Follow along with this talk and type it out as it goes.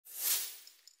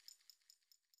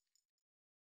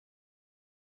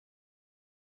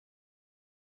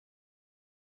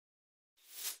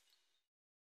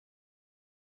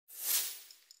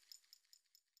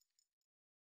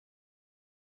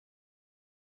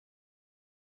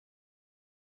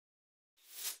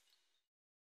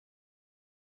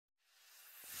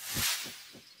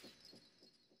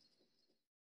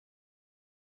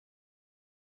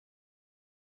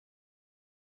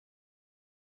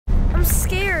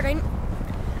scared.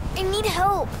 I need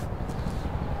help.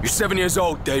 You're 7 years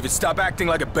old, David. Stop acting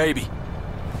like a baby.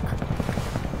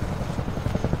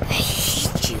 I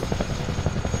hate you.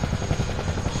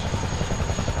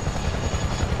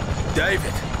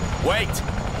 David, wait!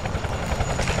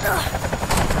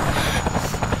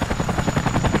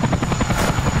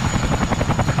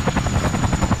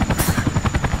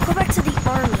 Go back to the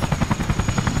army,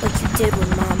 like you did when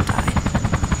Mom died.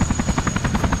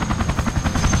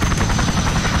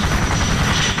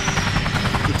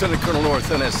 Lieutenant Colonel North,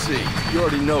 NSC. You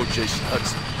already know Jason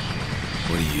Hudson.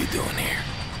 What are you doing here?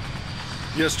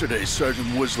 Yesterday,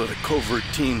 Sergeant Woods led a covert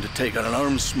team to take out an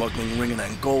arms smuggling ring in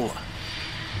Angola.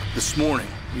 This morning,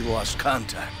 we lost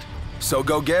contact. So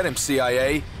go get him,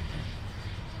 CIA.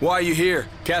 Why are you here?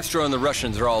 Castro and the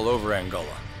Russians are all over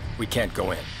Angola. We can't go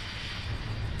in.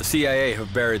 The CIA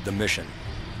have buried the mission.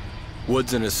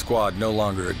 Woods and his squad no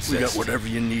longer exist. We got whatever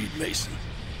you need, Mason.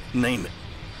 Name it.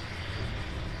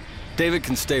 David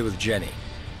can stay with Jenny,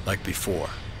 like before.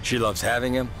 She loves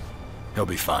having him. He'll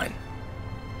be fine.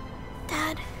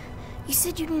 Dad, you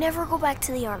said you'd never go back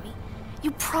to the army.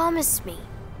 You promised me.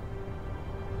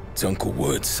 It's Uncle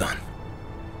Woods, son.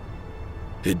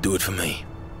 He'd do it for me.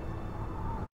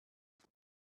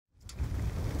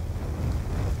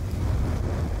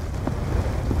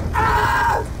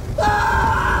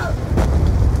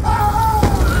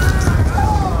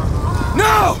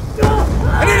 No!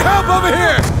 I need help over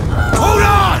here! Hold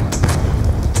on!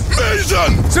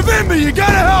 Mason! Savimbi, you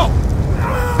gotta help!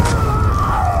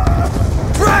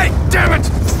 Right! Damn it!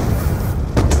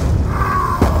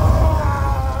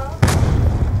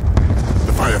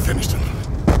 The fire finished him.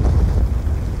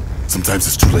 Sometimes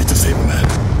it's too late to save a man.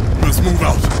 Let's move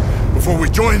out before we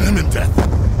join him in death.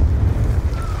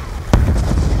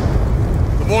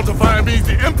 The mortar fire means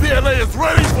the MPLA is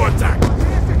ready for attack.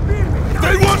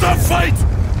 They want a fight!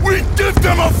 We give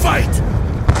them a fight!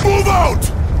 Move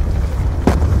out!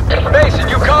 Mason,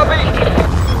 you copy?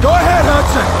 Go ahead,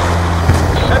 Hudson!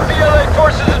 MPLA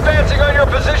forces advancing on your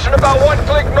position about 1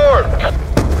 click north.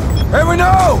 Hey, we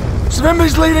know!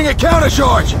 Savimbi's leading a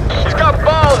countercharge! He's got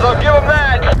balls, I'll give him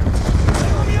that.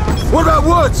 What about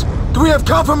Woods? Do we have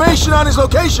confirmation on his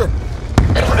location?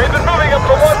 They've been moving him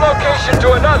from one location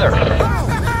to another.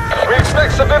 We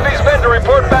expect Savimbi's men to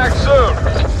report back soon.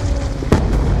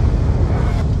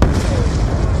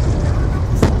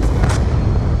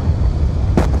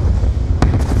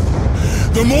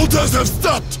 The mortars have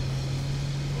stopped!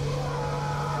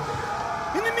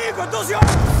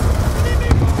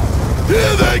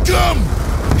 Here they come!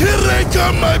 Here they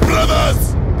come, my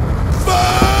brothers!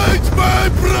 Fight, my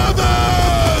brothers!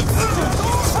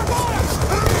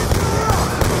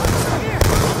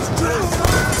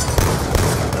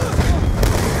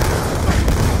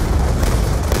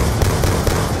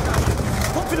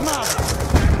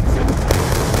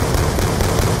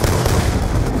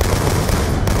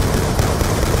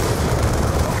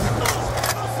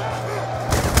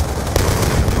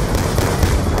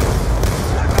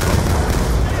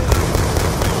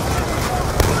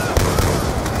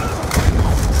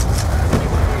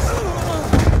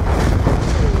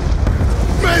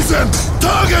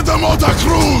 Target the mortar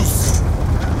crews!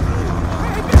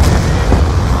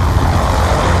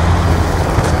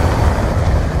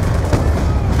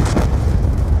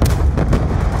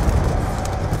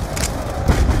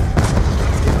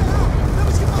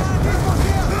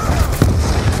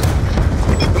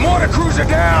 The mortar crews are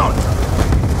down!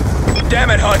 Damn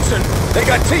it, Hudson! They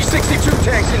got T-62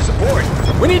 tanks in support!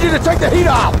 We need you to take the heat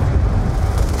out!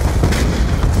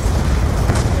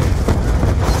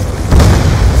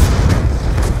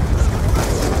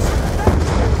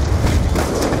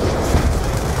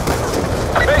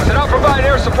 Provide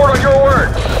air support on your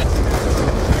word.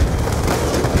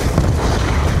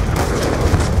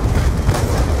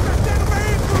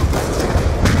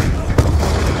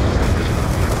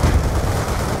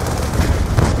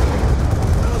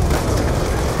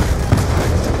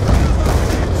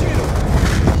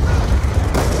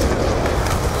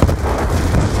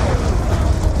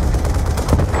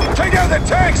 Take out the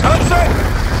tanks, Hudson!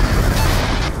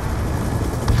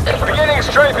 Beginning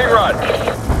strafing run.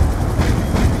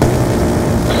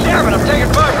 Damn it, I'm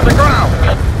taking fire from the ground!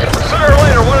 Sooner or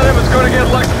later, one of them is going to get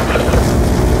elected.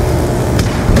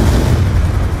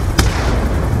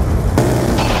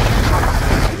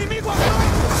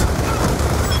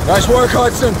 Nice work,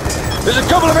 Hudson. There's a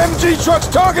couple of MG trucks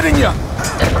targeting you.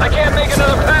 I can't make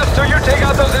another pass till you take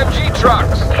out those MG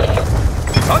trucks.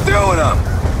 I'll deal with them.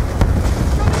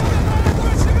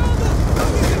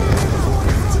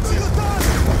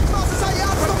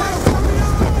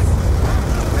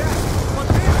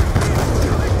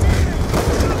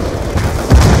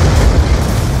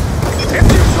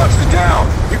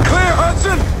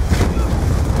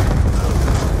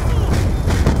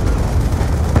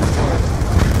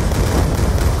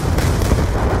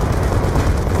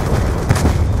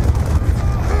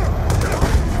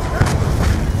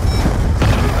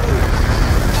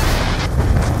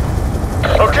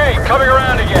 coming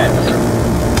around again.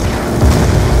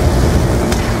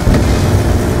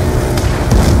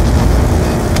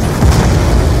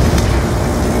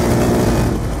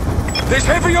 There's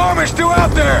heavy armor still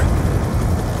out there!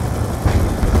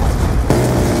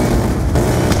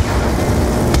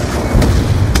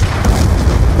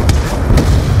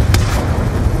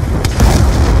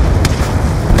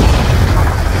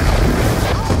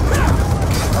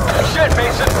 Shit,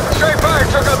 Mason. Straight fire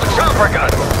took out the chopper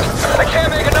gun. I can't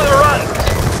make another run.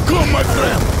 Come, my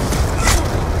friend!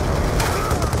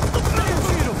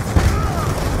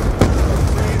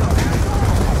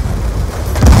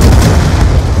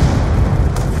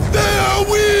 They are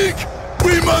weak!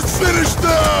 We must finish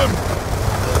them!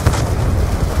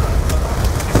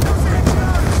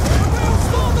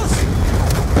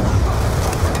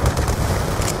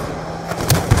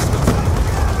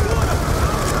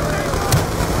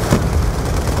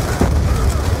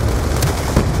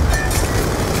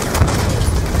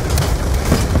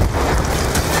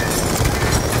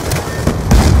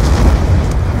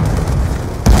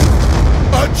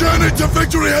 Our journey to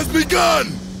victory has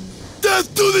begun! Death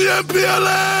to the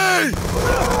MPLA!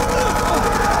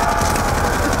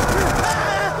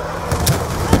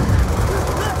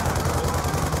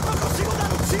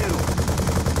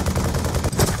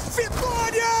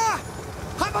 Vitória!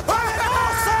 A batalha é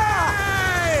nossa!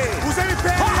 Os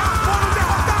impérios foram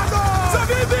derrotados!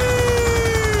 Zavibi!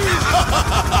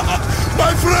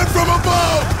 My friend from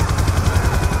above!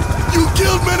 You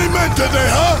killed many men today,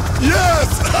 huh? Yes!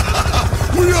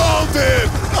 We all did!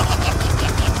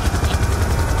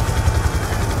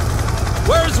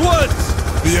 Where's Woods?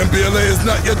 The MPLA is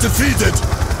not yet defeated!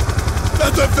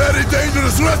 That's a very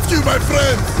dangerous rescue, my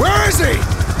friend! Where is he?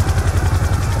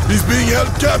 He's being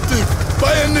held captive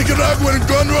by a Nicaraguan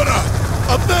gun runner!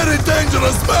 A very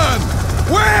dangerous man!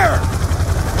 Where?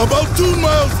 About 2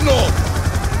 miles north!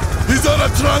 He's on a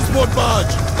transport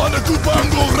barge on the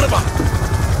Cubango River!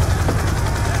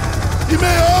 He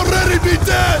may already be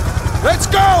dead! Let's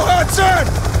go, Hudson!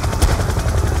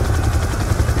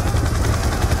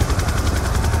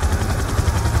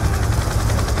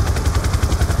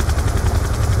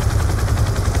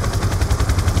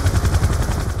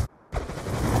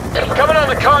 Coming on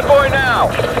the convoy now.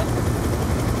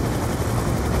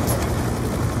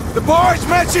 The barge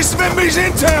matches Svimby's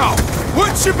intel!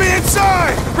 Woods should be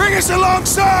inside! Bring us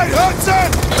alongside,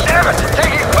 Hudson! Damn it,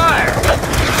 taking fire.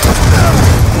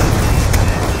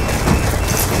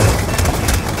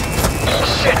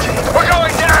 Shit, we're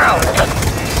going down.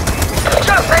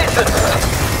 Just hasten.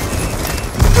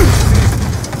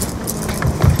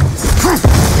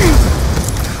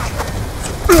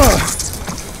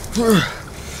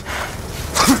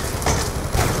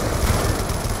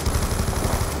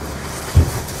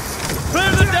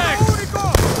 Clear the decks!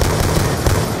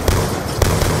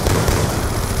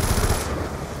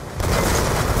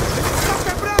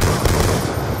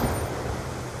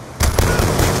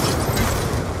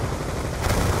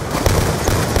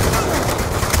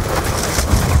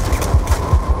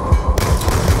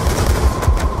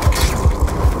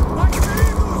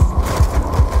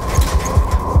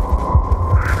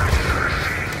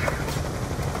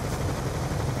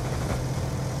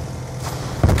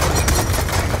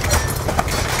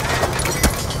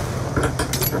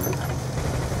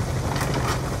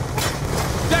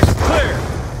 Deck's clear!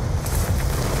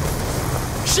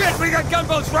 Shit, we got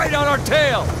gunboats right on our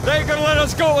tail! They ain't gonna let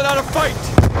us go without a fight!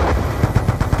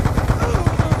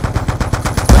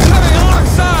 They're coming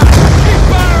alongside! Keep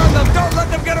fire on them! Don't let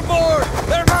them get aboard!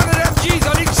 They're mounted MGs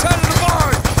on each side of the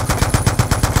barge!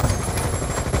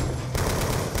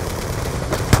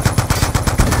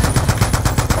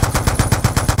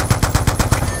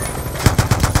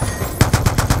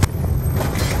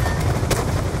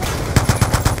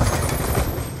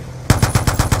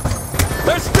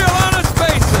 They're still on us,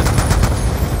 Mason!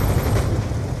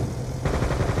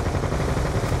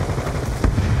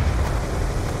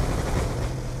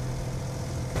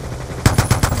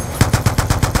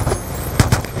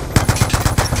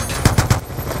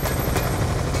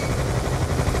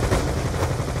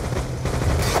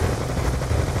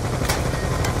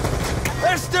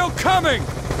 They're still coming!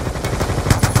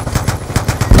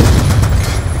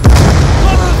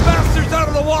 Blow those bastards out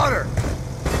of the water!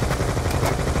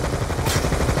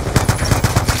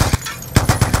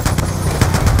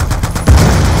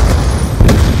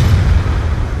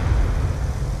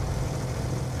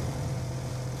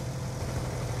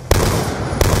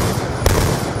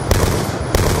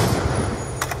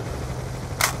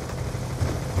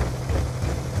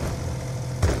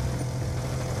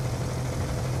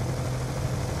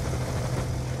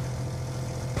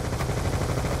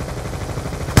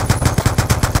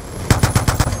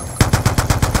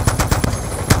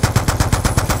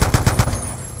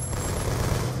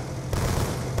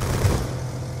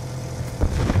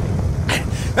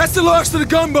 That's the locks to the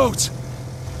gunboats!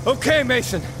 Okay,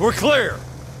 Mason, we're clear.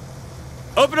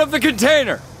 Open up the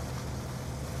container.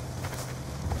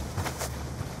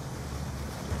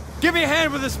 Give me a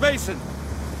hand with this, Mason.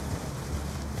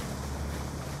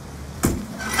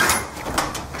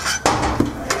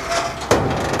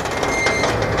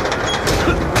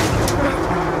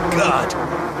 God.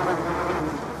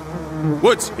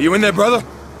 Woods, are you in there, brother?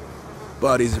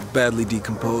 Bodies are badly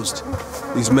decomposed.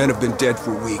 These men have been dead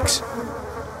for weeks.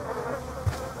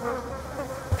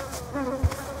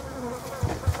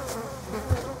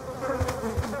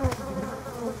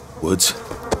 Woods?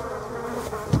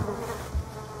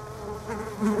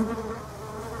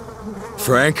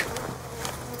 Frank?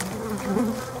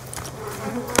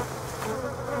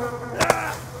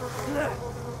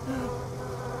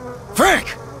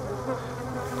 Frank!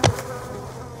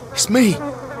 It's me!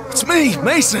 It's me,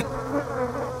 Mason!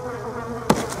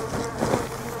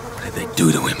 What did they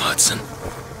do to him, Hudson?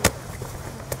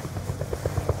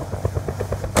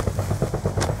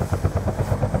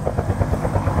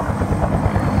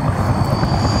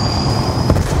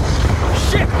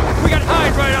 Shit! We got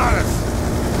Hyde right on us!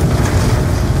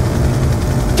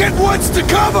 Get Woods to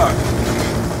cover!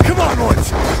 Come on,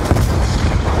 Woods!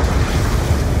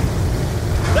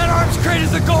 That arms crate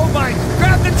is a gold mine!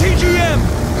 Grab the TGM!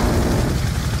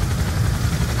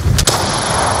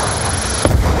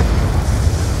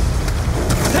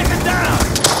 Take it down!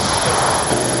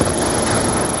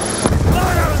 Blow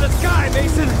it out of the sky,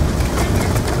 Mason!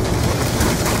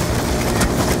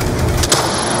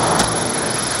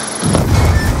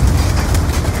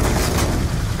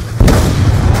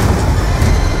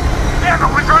 Damn it,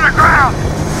 we're on the ground!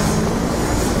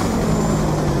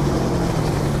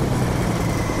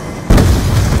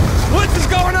 Woods is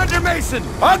going under Mason!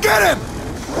 I'll get him!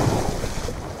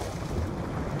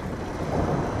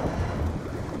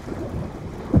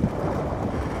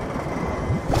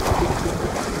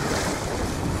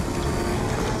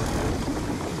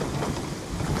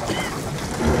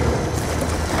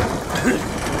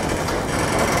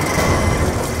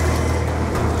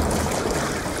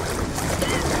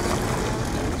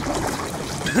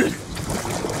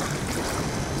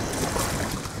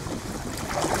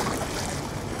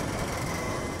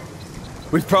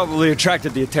 We've probably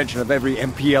attracted the attention of every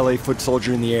MPLA foot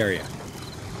soldier in the area.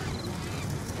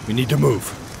 We need to move.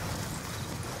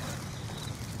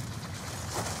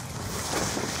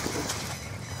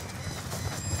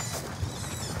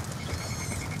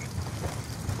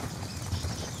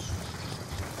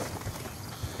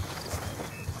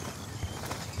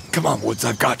 Come on, Woods,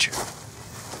 I've got you.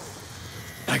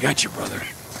 I got you, brother.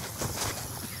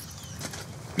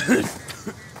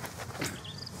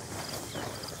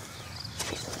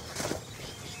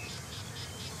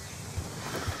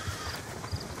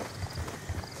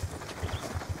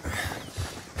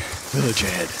 Village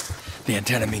ahead. The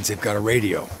antenna means they've got a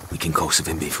radio. We can call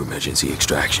Savimbi for emergency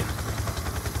extraction.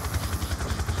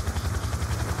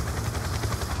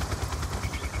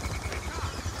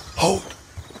 Hold!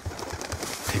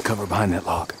 Take cover behind that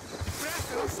log.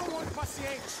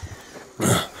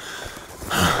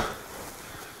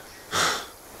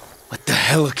 What the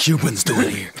hell are Cubans doing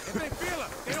here?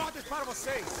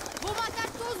 Vou matar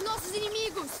todos nossos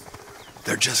inimigos.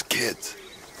 They're just kids.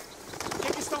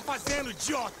 O que estão fazendo,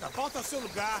 idiota? Volta ao seu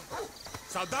lugar.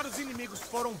 Soldados inimigos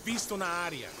foram vistos na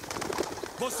área.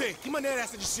 Você, que maneira é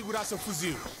essa de segurar seu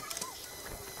fuzil?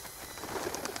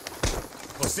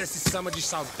 Você se chama de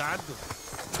soldado?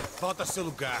 Volta ao seu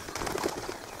lugar.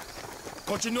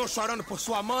 Continua chorando por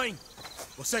sua mãe?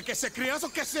 Você quer ser criança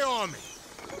ou quer ser homem?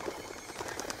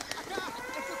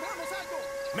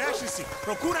 Mexe-se!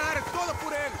 Procura a área toda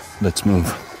por eles! Let's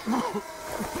move.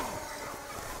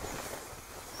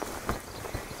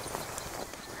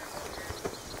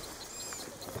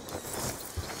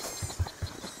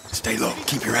 Stay low.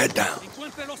 Keep your head down.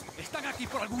 Encuéntrelos, están aquí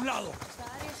por algún lado.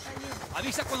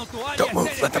 Avisa cuando tu área Don't move.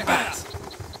 esté Let them despejada. pass.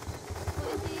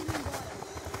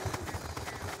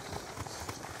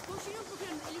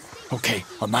 Okay,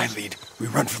 on my lead, we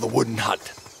run for the wooden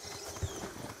hut.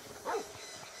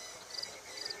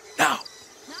 Now!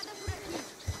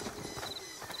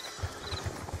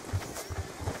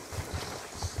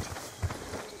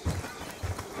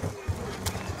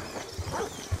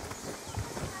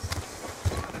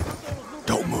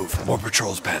 Don't move. More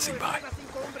patrols passing by.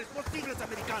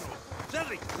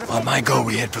 On my go,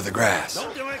 we head for the grass.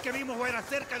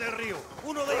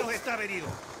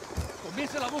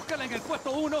 Comience la búsqueda en el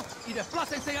puesto 1 y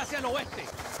desplácense hacia el oeste.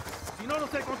 Si no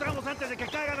los encontramos antes de que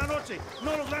caiga la noche,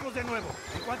 no los vemos de nuevo.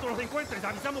 En cuanto los encuentres,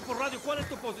 avisamos por radio cuál es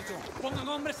tu posición. Pongan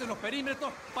hombres en los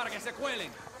perímetros para que se cuelen.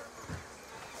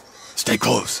 Stay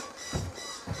close.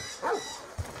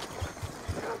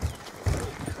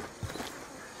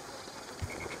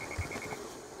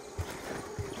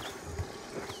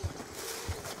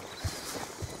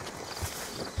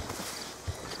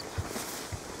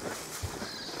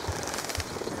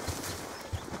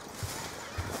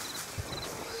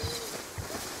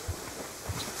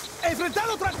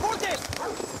 rentando transportes!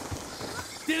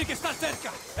 Tiene que estar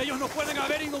cerca. Ellos no pueden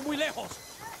haber ido muy lejos.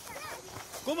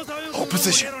 ¿Cómo sabemos Hold que no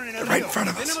position. murieron en el They're right río? in front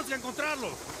of us. Tenemos que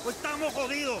encontrarlos, o estamos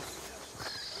jodidos.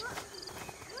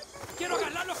 ¡Quiero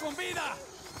ganarlos con vida!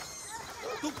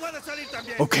 Tú puedes salir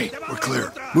también. Okay, Te we're vamos a clear.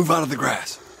 encontrar. Move out of the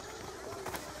grass.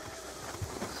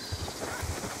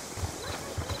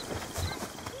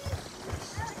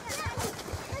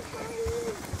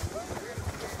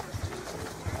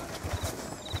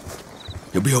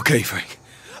 You'll be okay, Frank.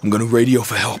 I'm gonna radio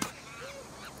for help.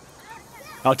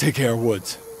 I'll take care of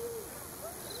Woods.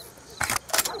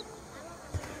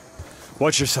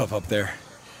 Watch yourself up there.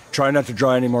 Try not to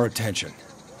draw any more attention.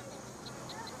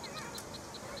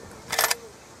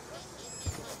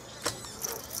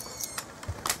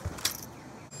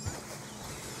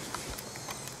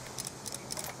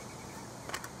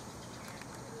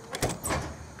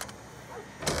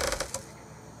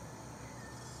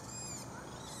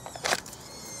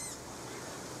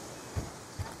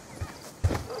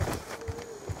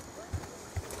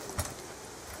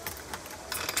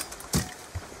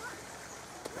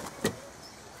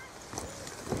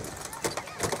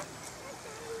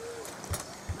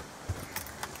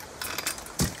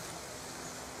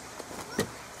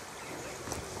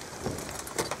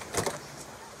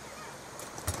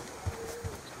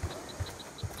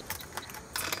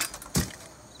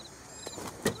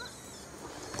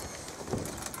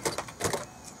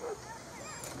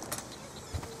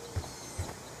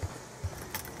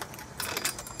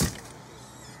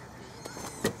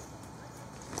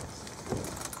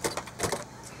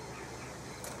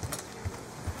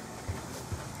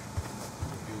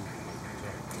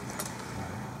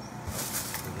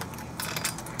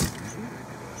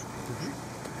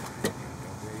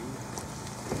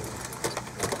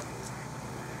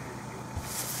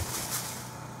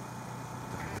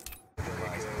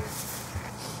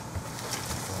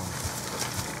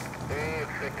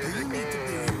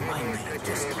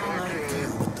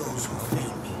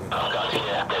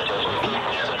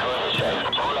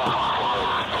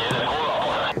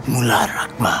 Mullah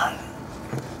Rahman,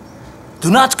 do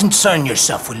not concern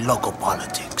yourself with local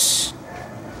politics.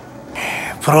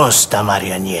 Prosta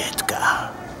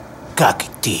marionetka, как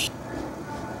ты.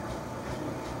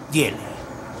 Делай,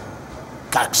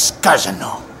 как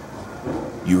сказано.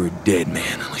 You're a dead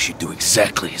man unless you do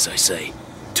exactly as I say.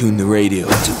 Tune the radio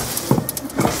to...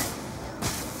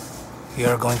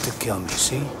 You're going to kill me,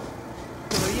 see?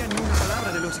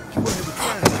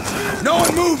 No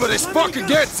one move or this fucker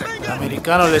gets it! El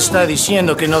americano le está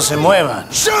diciendo que no se muevan.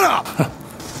 Shut up!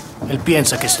 Él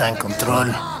piensa que está en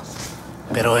control,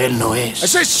 pero él no I es.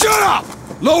 said shut up!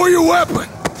 Lower your weapon!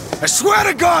 I swear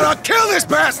to God, I'll kill this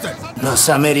bastard! Los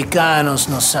americanos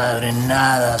no saben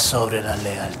nada sobre la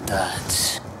lealtad.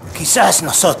 Quizás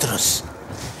nosotros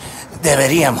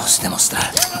deberíamos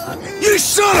demostrar. You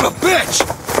son of a bitch!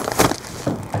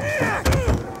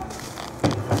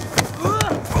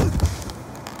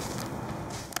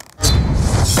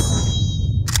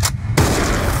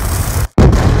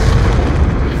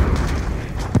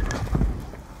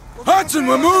 Hudson,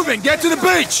 we're moving! Get to the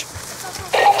beach!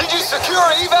 Did you secure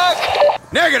an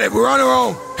evac? Negative, we're on our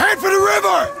own! Head for the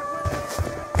river!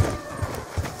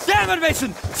 Damn it,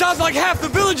 Mason! Sounds like half the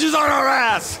village is on our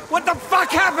ass! What the fuck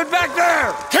happened back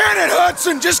there? Can it,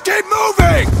 Hudson? Just keep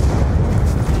moving!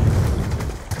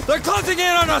 They're closing in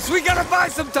on us! We gotta buy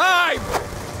some time!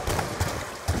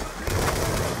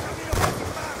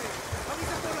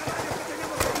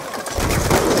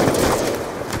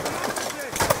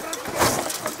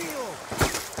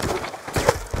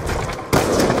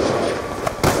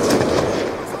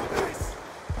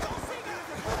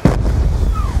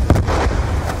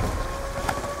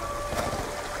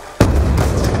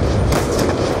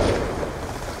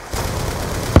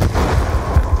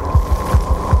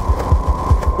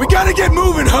 Gotta get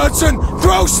moving, Hudson!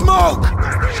 Throw smoke!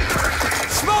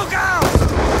 Smoke out!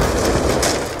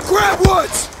 Grab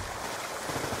Woods!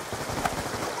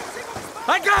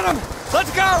 I got him!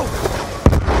 Let's go!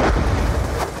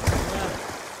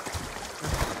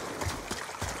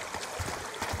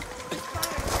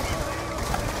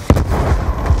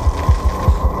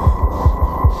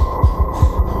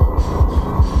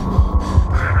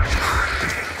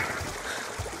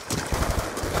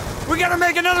 We gotta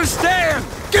make another stand!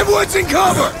 Get Woods in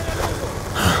cover!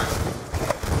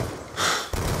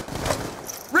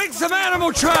 Rig some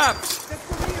animal traps!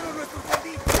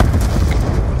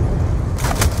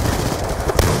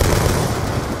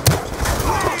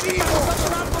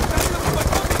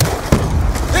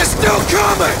 They're still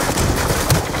coming!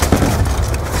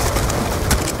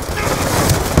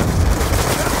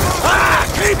 Ah!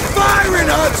 Keep firing,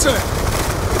 Hudson!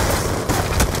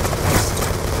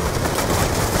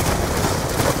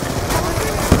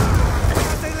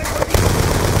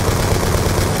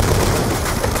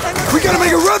 gonna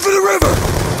make a run for the river!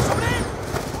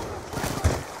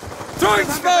 Throwing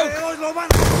smoke!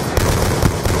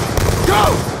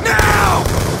 Go! Now!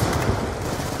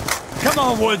 Come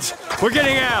on, Woods. We're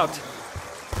getting out.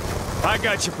 I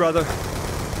got you, brother.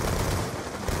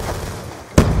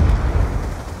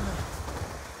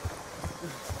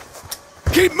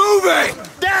 Keep moving!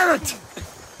 Damn it!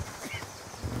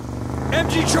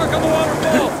 MG truck on the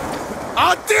waterfall!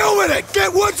 I'll deal with it!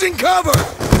 Get Woods in cover!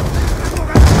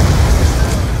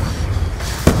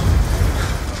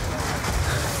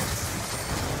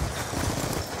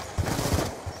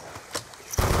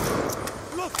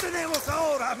 ¡Los tenemos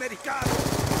ahora, americanos!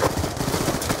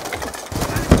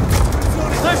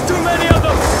 There's too many of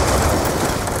them!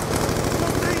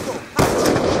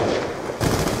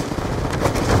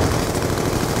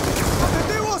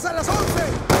 ¡Objetivos a las 11!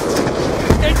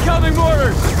 Incoming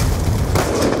mortars!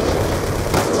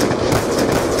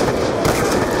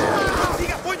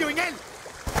 ¡Siga apoyo en él!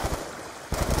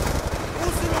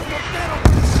 ¡Use los morteros!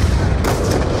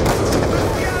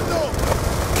 ¡Bloqueando!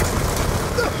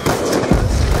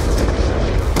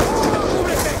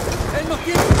 ¡Cúbrete! ¡Él no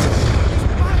tiene!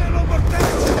 ¡Disparen los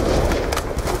morteros!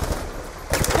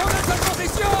 ¡Pónganse en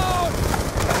posición!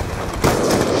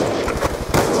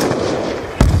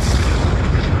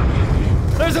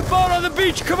 There's a boat on the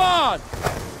beach! Come on!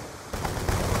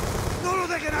 ¡No lo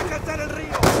dejen alcanzar el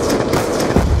río!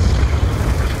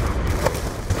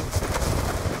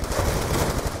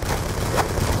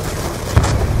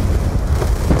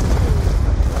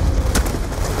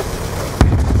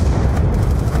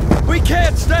 We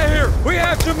can't stay here! We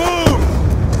have to move!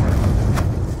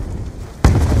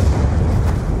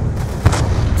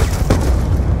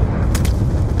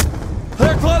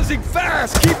 They're closing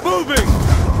fast! Keep moving!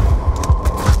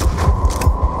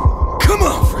 Come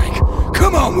on, Frank!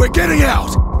 Come on, we're getting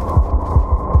out!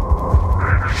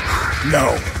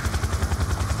 No.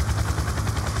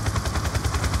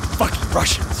 Fucking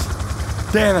Russians.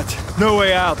 Damn it. No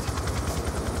way out.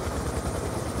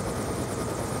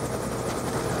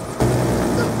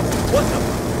 What the?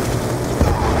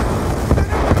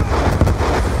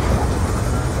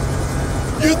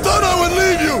 You thought I would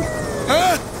leave you,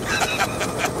 huh?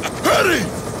 Hurry!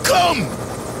 Come!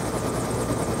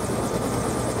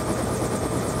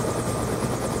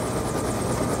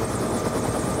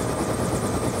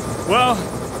 Well,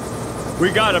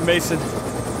 we got him, Mason.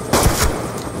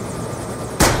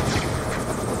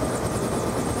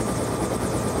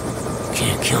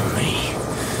 Can't kill me.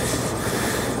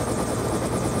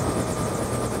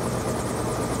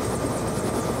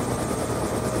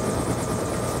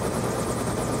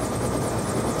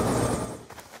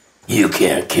 You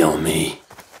can't kill me.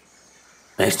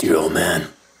 Thanks to your old man.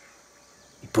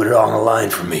 You put it all on the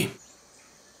line for me.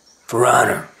 For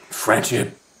honor,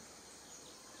 friendship.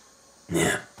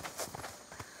 Yeah.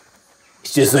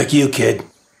 He's just like you, kid.